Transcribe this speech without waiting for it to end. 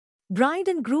Bride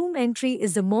and groom entry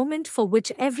is the moment for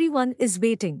which everyone is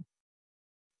waiting.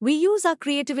 We use our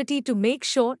creativity to make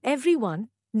sure everyone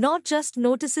not just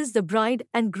notices the bride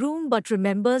and groom but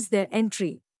remembers their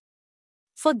entry.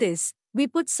 For this, we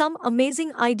put some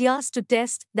amazing ideas to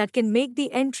test that can make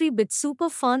the entry bit super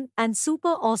fun and super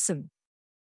awesome.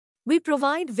 We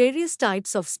provide various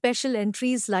types of special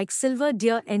entries like silver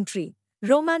deer entry,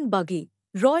 Roman buggy,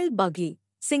 royal buggy,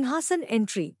 Singhasan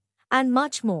entry, and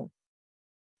much more.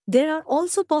 There are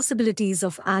also possibilities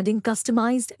of adding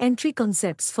customized entry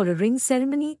concepts for a ring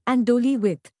ceremony and doli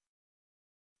with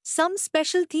some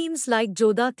special themes like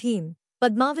Joda theme,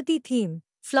 Padmavati theme,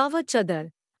 flower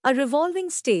chadar, a revolving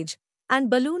stage, and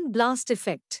balloon blast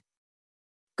effect.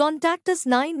 Contact us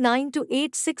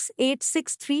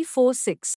 9928686346.